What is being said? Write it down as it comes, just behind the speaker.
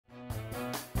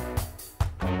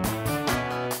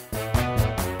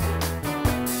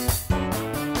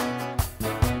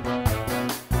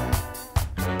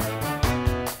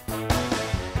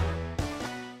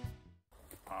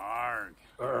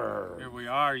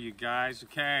are you guys?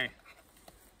 Okay,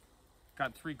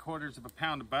 got 3/4 of a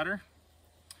pound of butter,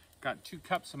 got 2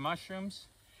 cups of mushrooms,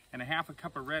 and a 1/2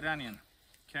 cup of red onion.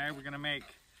 Okay, we're gonna make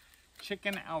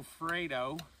chicken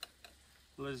Alfredo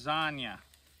lasagna.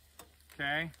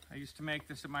 Okay, I used to make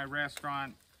this at my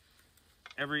restaurant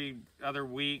every other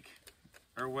week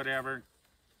or whatever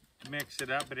to mix it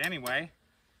up. But anyway,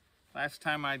 last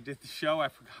time I did the show, I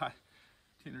forgot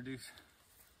to introduce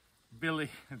Billy,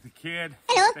 the kid.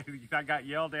 Hello. I got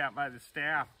yelled at by the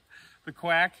staff. The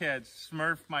quackhead,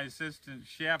 Smurf, my assistant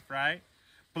chef, right?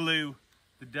 Blue,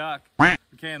 the duck.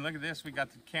 Okay, and look at this. We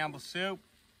got the Campbell soup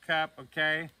cup,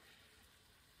 okay?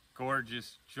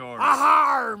 Gorgeous George.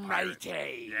 Ahar,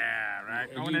 matey! Yeah, right.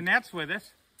 Oh, and Annette's with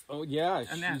us. Oh, yeah,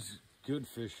 Annette. she's good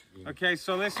fish. Okay,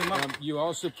 so listen. Look. You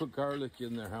also put garlic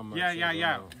in there. How much?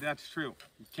 Yeah. That's true.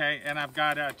 Okay, and I've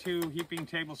got 2 heaping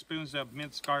tablespoons of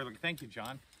minced garlic. Thank you,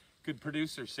 John. Good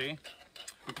producer, see?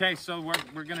 Okay, so what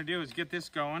we're going to do is get this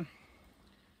going.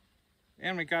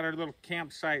 And we got our little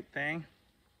campsite thing.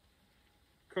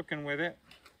 Cooking with it.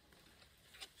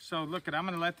 So look, I'm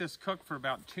going to let this cook for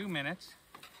about 2 minutes.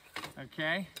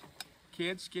 Okay?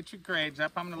 Kids, get your grades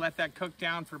up. I'm going to let that cook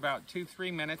down for about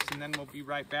 2-3 minutes, and then we'll be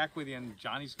right back with you. And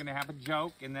Johnny's going to have a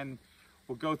joke, and then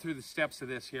we'll go through the steps of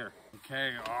this here.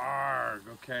 Okay, arg.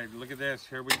 Okay, look at this.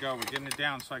 Here we go. We're getting it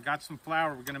down. So I got some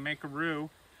flour. We're going to make a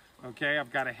roux. Okay,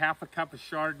 I've got a 1/2 cup of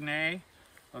Chardonnay.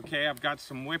 Okay, I've got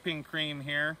some whipping cream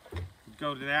here.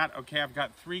 Go to that. Okay, I've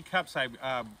got 3 cups. I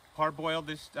parboiled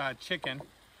this chicken.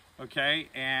 Okay,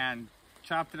 and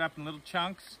chopped it up in little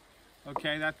chunks.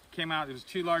 Okay, that came out, it was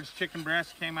 2 large chicken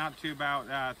breasts, came out to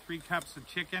about 3 cups of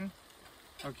chicken.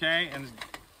 Okay, and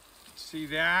see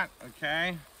that,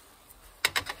 okay?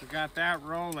 We got that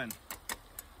rolling.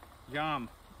 Yum.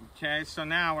 Okay, so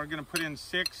now we're gonna put in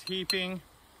 6 heaping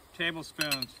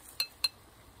tablespoons.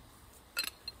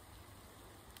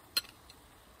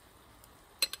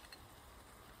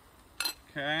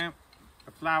 Okay,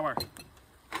 the flour.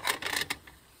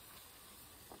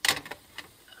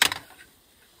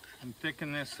 And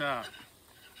thicken this up.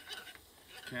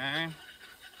 Okay.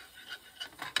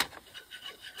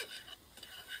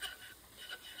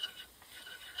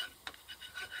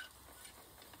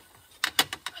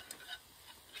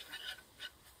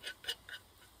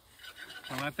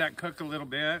 And let that cook a little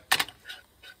bit.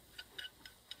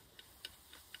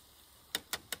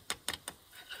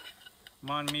 I'm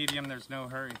on medium, there's no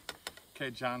hurry. Okay,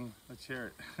 John, let's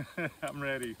hear it. I'm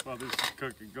ready while this is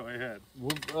cooking. Go ahead.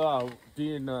 Well,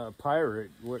 being a pirate,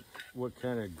 what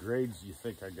kind of grades do you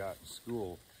think I got in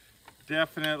school?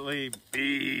 Definitely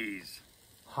B's.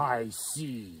 High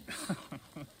C.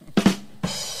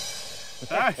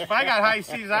 If I got high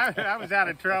C's, I was out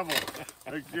of trouble.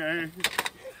 Okay.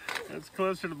 That's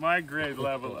closer to my grade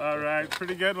level. All right.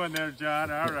 Pretty good one there, John.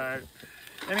 All right.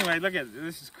 Anyway, look at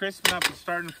this. Is crisping up and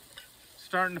starting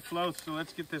to flow, so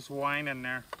let's get this wine in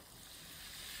there.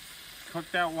 Cook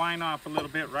that wine off a little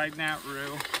bit right in that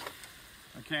roux.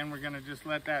 Okay, and we're gonna just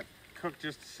let that cook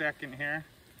just a second here.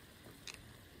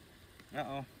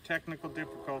 Uh-oh, technical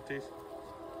difficulties.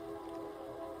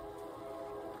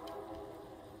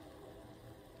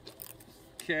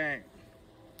 Okay,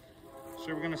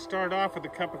 so we're gonna start off with a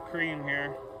cup of cream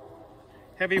here.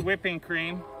 Heavy whipping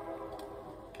cream,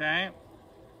 okay?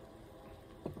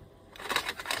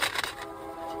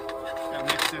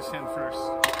 Mix this in first.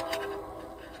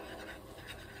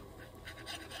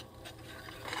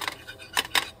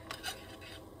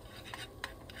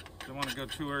 Don't want to go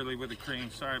too early with the cream.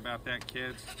 Sorry about that,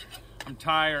 kids. I'm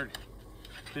tired.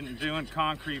 Been doing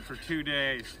concrete for 2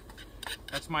 days.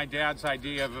 That's my dad's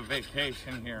idea of a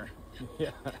vacation here.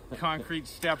 Yeah. Concrete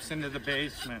steps into the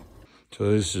basement.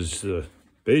 So this is the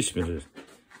basement of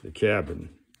the cabin.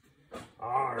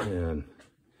 And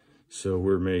so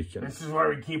we're making... This is where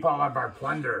we keep all of our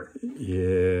plunder.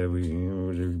 Yeah, we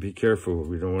be careful.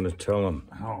 We don't want to tell them.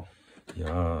 Oh.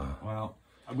 Yeah. Well,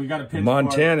 we got a pitchfork.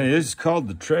 Montana is called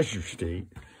the treasure state.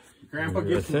 Grandpa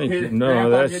gets I think, your pitchfork. no, Grandpa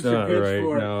that's gets not your right.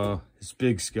 pitchfork. No, it's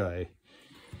Big Sky.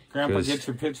 Grandpa gets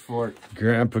your pitchfork.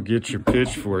 Grandpa gets your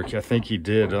pitchfork. I think he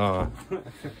did. So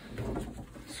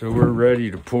we're ready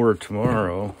to pour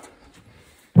tomorrow.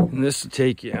 And this will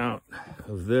take you out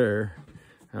of there.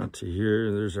 Out to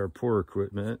here, there's our pour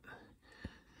equipment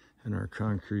and our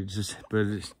concrete. But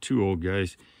it's 2 old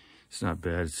guys. It's not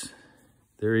bad.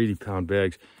 They're 80-pound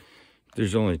bags.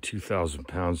 There's only 2,000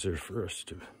 pounds there for us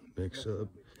to mix up.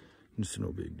 It's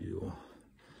no big deal.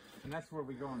 And that's where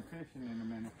we're going fishing in a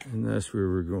minute. And that's where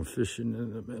we're going fishing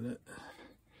in a minute.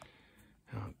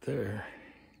 Out there.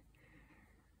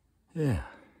 Yeah.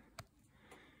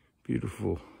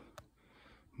 Beautiful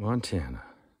Montana.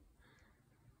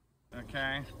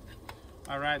 Okay.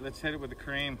 All right, let's hit it with the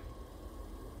cream.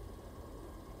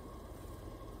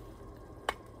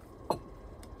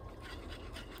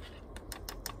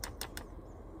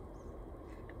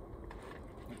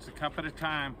 It's a cup at a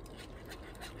time.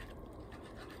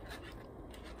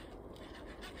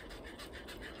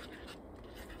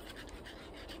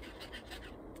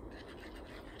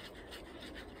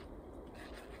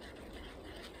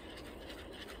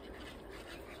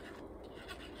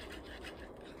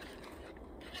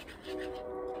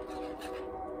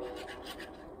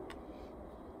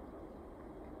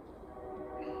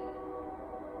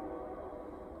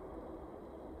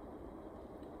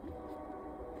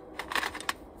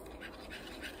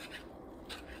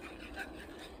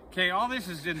 Okay, all this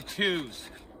is in twos,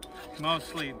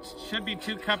 mostly. It should be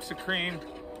 2 cups of cream.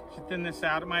 Should thin this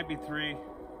out. It might be 3.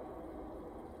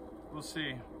 We'll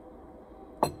see.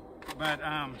 But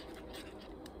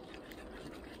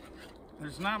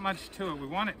there's not much to it. We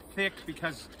want it thick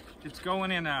because it's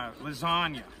going in a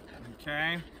lasagna,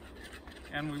 okay?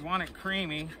 And we want it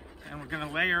creamy, and we're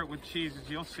gonna layer it with cheese, as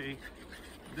you'll see.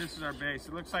 This is our base.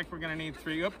 It looks like we're gonna need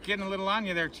 3. Oop, getting a little on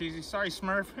you there, Cheesy. Sorry,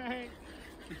 Smurf. Hey,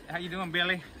 how you doing,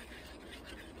 Billy?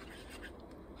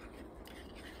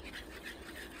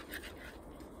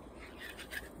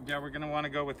 Yeah, we're gonna wanna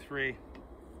go with 3.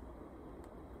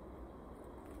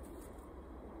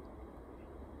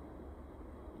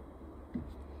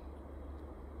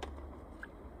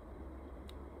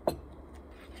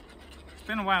 It's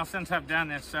been a while since I've done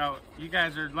this, so you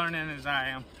guys are learning as I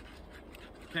am.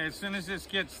 Okay, as soon as this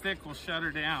gets thick, we'll shut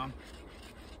her down.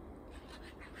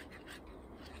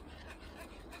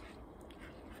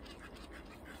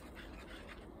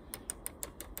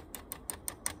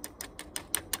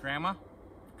 Grandma,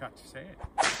 got to say it.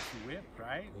 She whipped,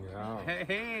 right? Yeah.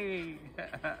 Hey.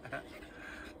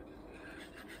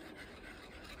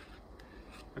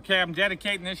 Okay, I'm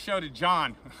dedicating this show to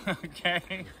John,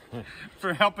 okay,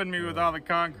 for helping me with all the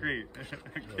concrete.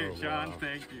 Okay, Oh, John, wow.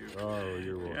 thank you. Oh,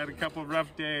 you're welcome. You had a couple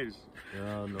rough days.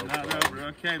 No, no Not problem. over.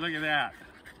 Okay, look at that.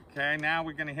 Okay, now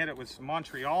we're gonna hit it with some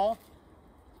Montreal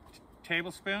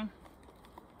tablespoon.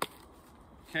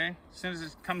 Okay, as soon as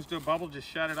it comes to a bubble, just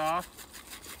shut it off.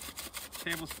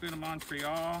 Tablespoon of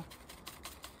Montreal.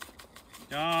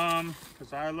 Yum,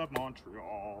 because I love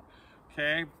Montreal.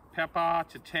 Okay, pepper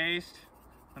to taste.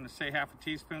 I'm gonna say half a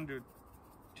teaspoon to a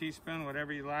teaspoon,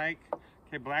 whatever you like.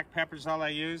 Okay, black pepper's all I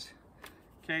use.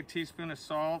 Okay, teaspoon of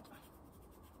salt,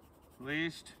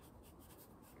 least.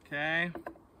 Okay,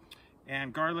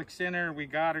 and garlic center, we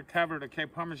got her covered. Okay,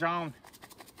 Parmesan.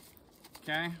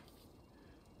 Okay,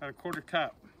 about a 1/4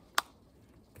 cup.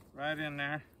 Right in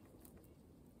there.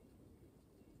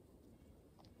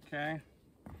 Okay.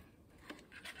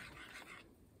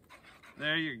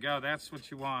 There you go, that's what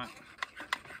you want.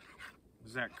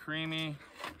 Is that creamy?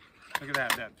 Look at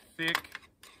that, that thick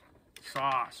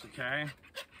sauce, okay?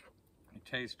 You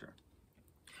taste her.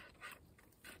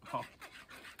 Oh.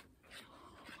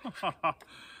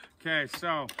 Okay,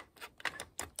 so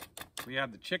we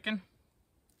have the chicken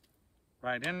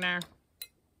right in there.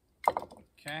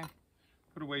 Okay,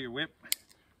 put away your whip.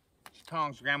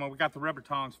 Tongs, Grandma, we got the rubber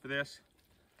tongs for this.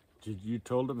 You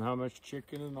told them how much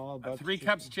chicken and all about 3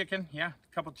 cups of chicken, yeah,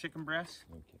 a couple chicken breasts.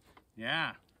 Okay.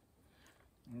 Yeah.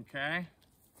 Okay.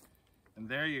 And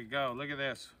there you go. Look at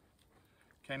this.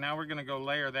 Okay, now we're gonna go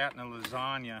layer that in a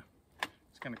lasagna.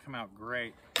 It's gonna come out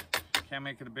great. Can't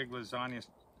make it a big lasagna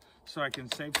so I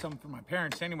can save some for my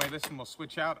parents. Anyway, listen, we'll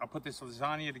switch out. I'll put this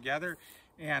lasagna together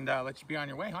and let you be on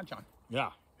your way, huh, John?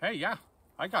 Yeah. Hey, yeah.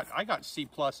 I got C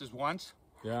pluses once.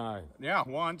 Yeah. Yeah,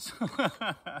 once.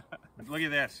 Look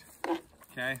at this.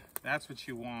 Okay, that's what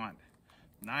you want.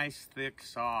 Nice thick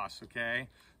sauce, okay?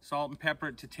 Salt and pepper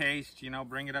it to taste, you know,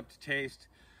 bring it up to taste.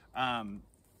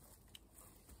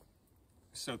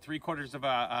 So 3/4 of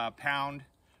a pound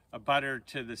of butter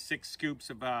to the 6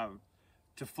 scoops of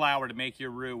to flour to make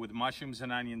your roux with mushrooms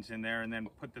and onions in there, and then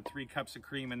put the 3 cups of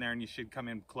cream in there, and you should come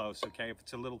in close, okay? If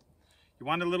it's a little, you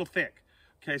want it a little thick.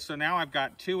 Okay, so now I've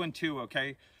got 2 and 2,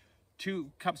 okay?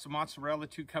 2 cups of mozzarella,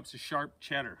 2 cups of sharp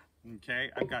cheddar,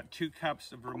 okay? I've got 2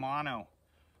 cups of Romano,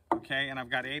 okay? And I've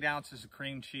got 8 ounces of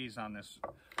cream cheese on this,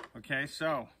 okay?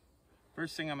 So,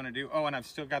 first thing I'm gonna do, oh, and I've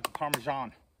still got the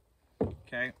Parmesan,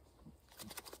 okay?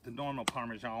 The normal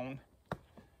Parmesan,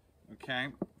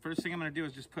 okay? First thing I'm gonna do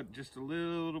is just put just a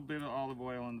little bit of olive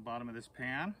oil in the bottom of this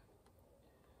pan.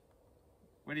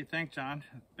 What do you think, John?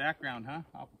 Background, huh?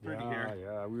 Awful pretty here.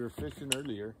 Yeah, we were fishing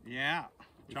earlier. Yeah,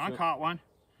 John So- caught one.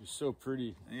 It's so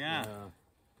pretty. Yeah.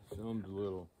 Filmed a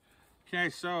little. Okay,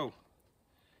 so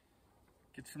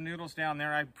get some noodles down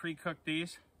there. I pre-cooked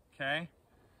these, okay?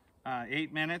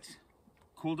 8 minutes.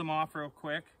 cooled them off real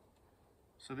quick.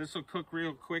 So this will cook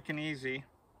real quick and easy.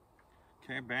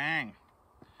 Okay, bang.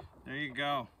 There you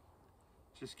go.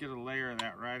 Just get a layer of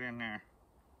that right in there.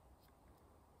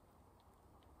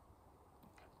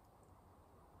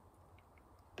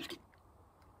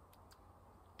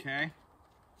 Okay.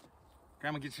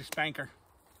 Grandma, get your spanker.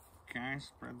 Okay,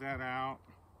 spread that out.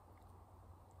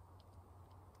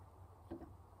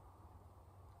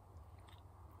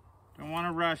 Don't want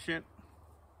to rush it.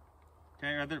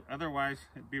 Okay, otherwise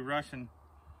it'd be Russian.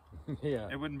 Yeah.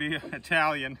 It wouldn't be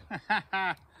Italian.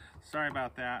 Sorry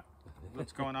about that.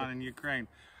 What's going on in Ukraine?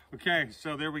 Okay,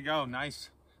 so there we go. Nice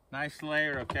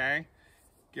layer, okay?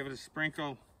 Give it a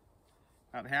sprinkle.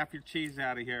 About half your cheese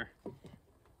out of here.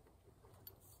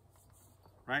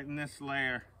 Right in this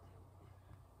layer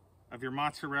of your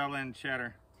mozzarella and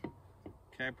cheddar.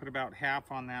 Okay, put about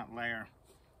half on that layer.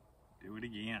 Do it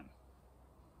again.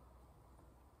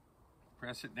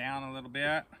 Press it down a little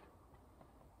bit.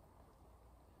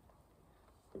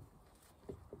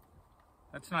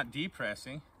 That's not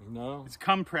depressing. No. It's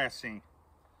compressing.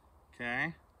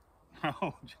 Okay.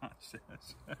 No, John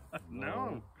says.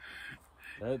 No.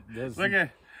 That doesn't. Look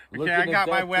at. Okay, looking I got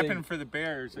at my that weapon thing- for the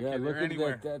bears. Okay, Yeah, they're looking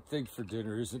anywhere. at that thing for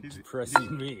dinner isn't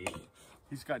depressing me.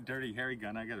 He's got dirty hairy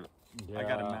gun. I got a Yeah.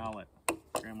 mallet.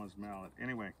 Grandma's mallet.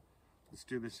 Anyway, let's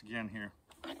do this again here.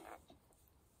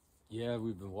 Yeah,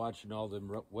 we've been watching all them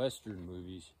Western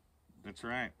movies. That's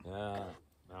right.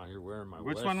 Now you're wearing my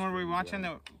Which one were we Western watching?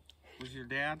 gun. That was your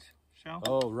dad's show?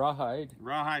 Oh, Rawhide.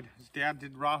 Rawhide. His dad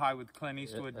did Rawhide with Clint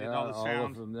Eastwood. Did all the All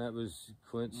sound. of them. That was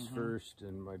Clint's first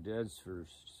and my dad's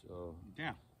first. So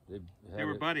Yeah, they they had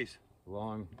were a buddies.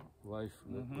 long life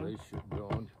relationship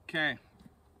going. Okay,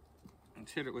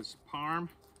 let's hit it with parm.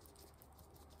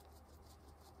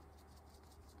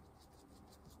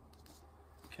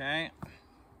 Okay,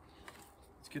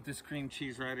 let's get this cream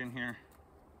cheese right in here.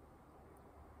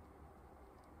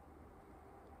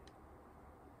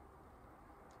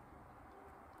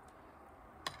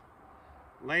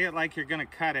 Lay it like you're gonna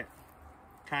cut it,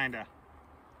 kinda.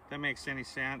 If that makes any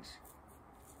sense.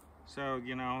 So,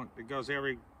 you know, it goes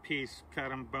every piece, cut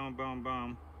them, boom, boom,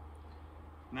 boom.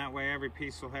 And that way every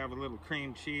piece will have a little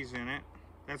cream cheese in it.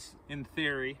 That's in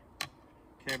theory.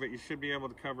 Okay, but you should be able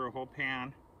to cover a whole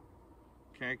pan.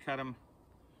 Okay, cut them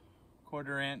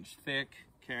 1/4 inch thick.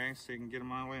 Okay, so you can get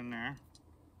them all in there.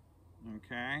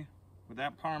 Okay, with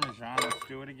that Parmesan, let's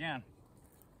do it again.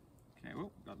 Okay,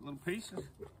 whoop, got little pieces.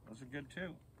 Those are good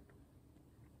too.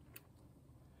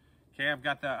 Okay, I've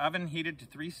got the oven heated to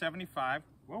 375.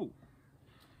 Whoa.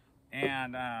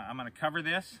 And I'm gonna cover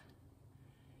this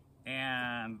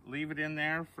and leave it in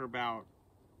there for about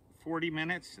 40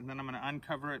 minutes. And then I'm gonna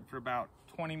uncover it for about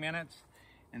 20 minutes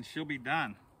and she'll be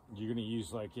done. You're gonna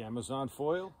use like Amazon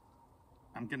foil?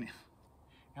 I'm gonna,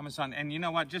 Amazon, and you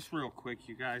know what, just real quick,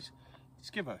 you guys,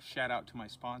 let's give a shout out to my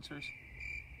sponsors.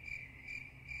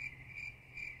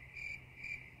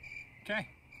 Okay,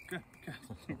 good.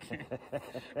 Okay.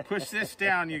 Push this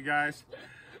down, you guys.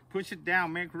 Push it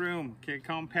down, make room. Okay,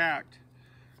 compact.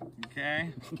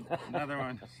 Okay, another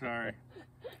one, sorry.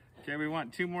 Okay, we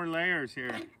want 2 more layers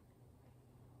here.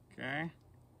 Okay.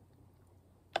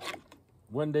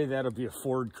 One day that'll be a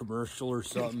Ford commercial or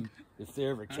something. If they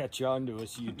ever catch on to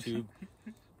us, YouTube.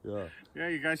 Yeah. Yeah,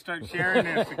 you guys start sharing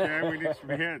this, okay? We need some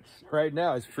hits. Right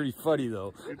now, it's pretty funny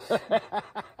though. It's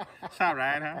all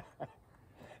right, huh?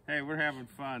 Hey, we're having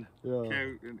fun. Yeah.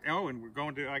 Okay. And we're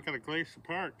going to, I got a Glacier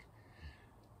Park.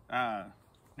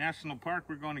 National Park.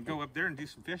 We're going to go up there and do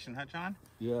some fishing, huh, John?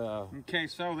 Yeah. Okay,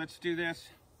 so let's do this.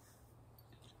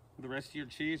 The rest of your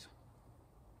cheese.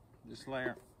 This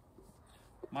layer.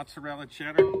 Mozzarella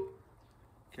cheddar.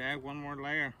 Okay, 1 more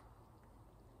layer.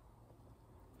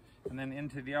 And then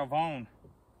into the oven.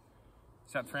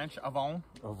 Is that French? Oven?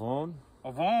 Oven?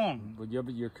 Oven. But yeah,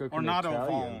 but you're cooking Or not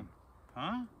Italian. oven.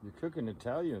 Huh? You're cooking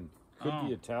Italian. Could Oh.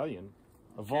 be Italian.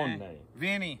 Okay. Avone.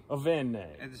 Vinny.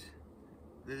 Avene. It's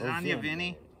lasagna Avene.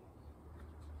 Vinny.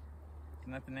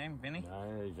 Isn't that the name? Vinny?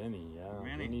 Aye, Vinny, yeah.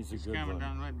 Vinny. Vinny's a He's good coming one.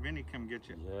 down. Let Vinny come get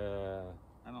you. Yeah.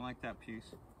 I don't like that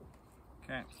piece.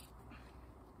 Okay.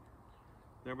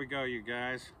 There we go, you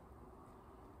guys.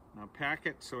 Now pack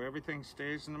it so everything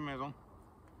stays in the middle.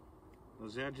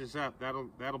 Those edges up. That'll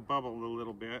bubble a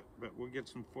little bit, but we'll get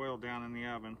some foil down in the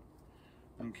oven.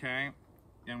 Okay.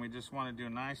 And we just want to do a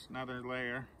nice another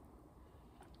layer.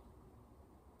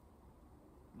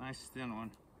 Nice thin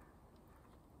one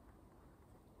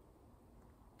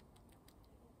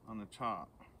on the top.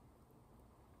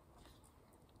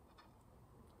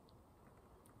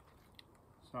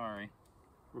 Sorry,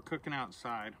 we're cooking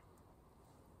outside.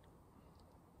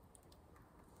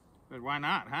 But why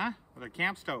not, huh? With a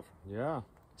camp stove. Yeah.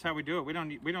 That's how we do it. We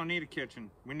don't need a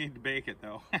kitchen. We need to bake it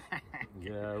though.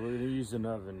 Yeah, we're gonna use an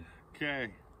oven. Okay.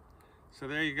 So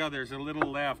there you go. There's a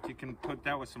little left. You can put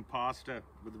that with some pasta.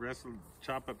 With the rest of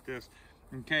chop up this.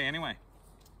 Okay. Anyway.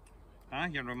 Huh?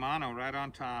 Your Romano right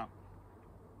on top.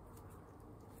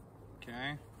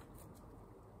 Okay.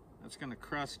 That's gonna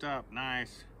crust up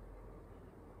nice.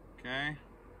 Okay.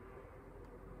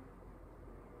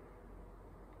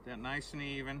 That nice and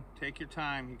even. Take your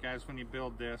time, you guys, when you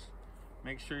build this.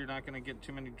 Make sure you're not going to get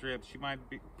too many drips. You might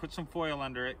put some foil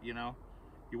under it, you know.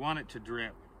 You want it to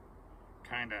drip.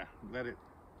 Kind of let it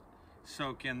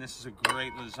soak in. This is a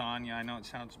great lasagna. I know it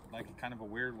sounds like kind of a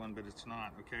weird one, but it's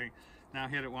not, okay? Now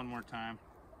hit it one more time.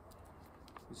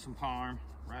 With some parm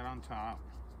right on top.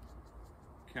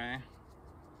 Okay.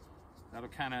 That'll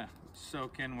kind of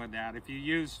soak in with that. If you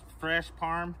use fresh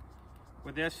parm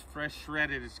with this, fresh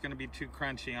shredded, it's going to be too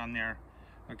crunchy on there.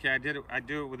 Okay, I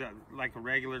do it with like a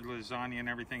regular lasagna and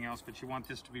everything else, but you want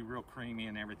this to be real creamy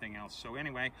and everything else. So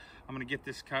anyway, I'm going to get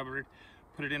this covered,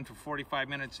 put it in for 45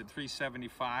 minutes at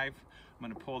 375. I'm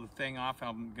going to pull the thing off.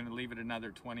 I'm going to leave it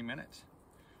another 20 minutes.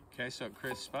 Okay, so it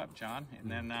crisps up, John, and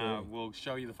then we'll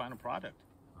show you the final product.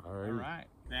 All right. All right,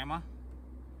 Grandma,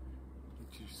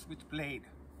 get your switchblade.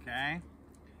 Okay,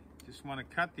 just want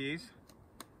to cut these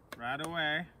right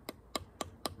away,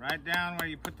 right down where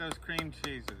you put those cream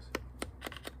cheeses.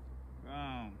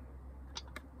 Boom.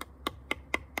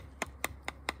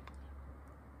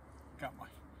 Got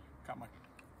my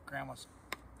grandma's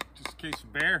just a case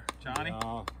of bear, Johnny.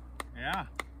 Yeah.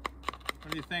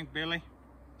 What do you think, Billy?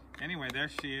 Anyway, there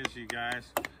she is, you guys.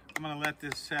 I'm gonna let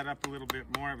this set up a little bit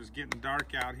more. It was getting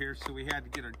dark out here, so we had to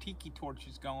get our tiki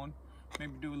torches going.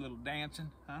 Maybe do a little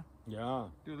dancing, huh? Yeah.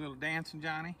 Do a little dancing,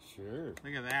 Johnny? Sure.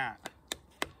 Look at that.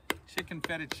 Chicken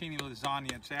fettuccine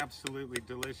lasagna. It's absolutely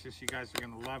delicious. You guys are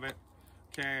gonna love it.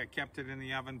 Okay, I kept it in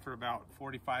the oven for about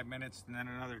 45 minutes and then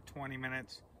another 20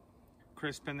 minutes.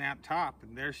 Crisping that top,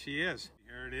 and there she is.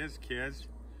 Here it is, kids.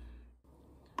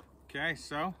 Okay,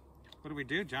 so what do we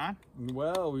do, John?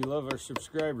 Well, we love our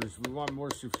subscribers. We want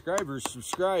more subscribers.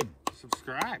 Subscribe.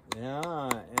 Subscribe. Yeah,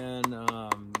 and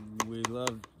we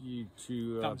love you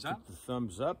to Thumbs up. put the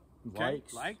thumbs up, Okay,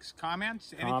 likes,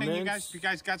 comments, anything you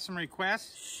guys got some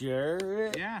requests? Share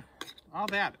it. Yeah, all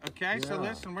that. Okay, so Yeah.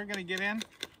 listen, we're gonna get in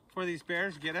before these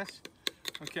bears get us.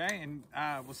 Okay, and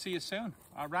we'll see you soon.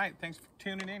 All right, thanks for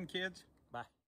tuning in, kids.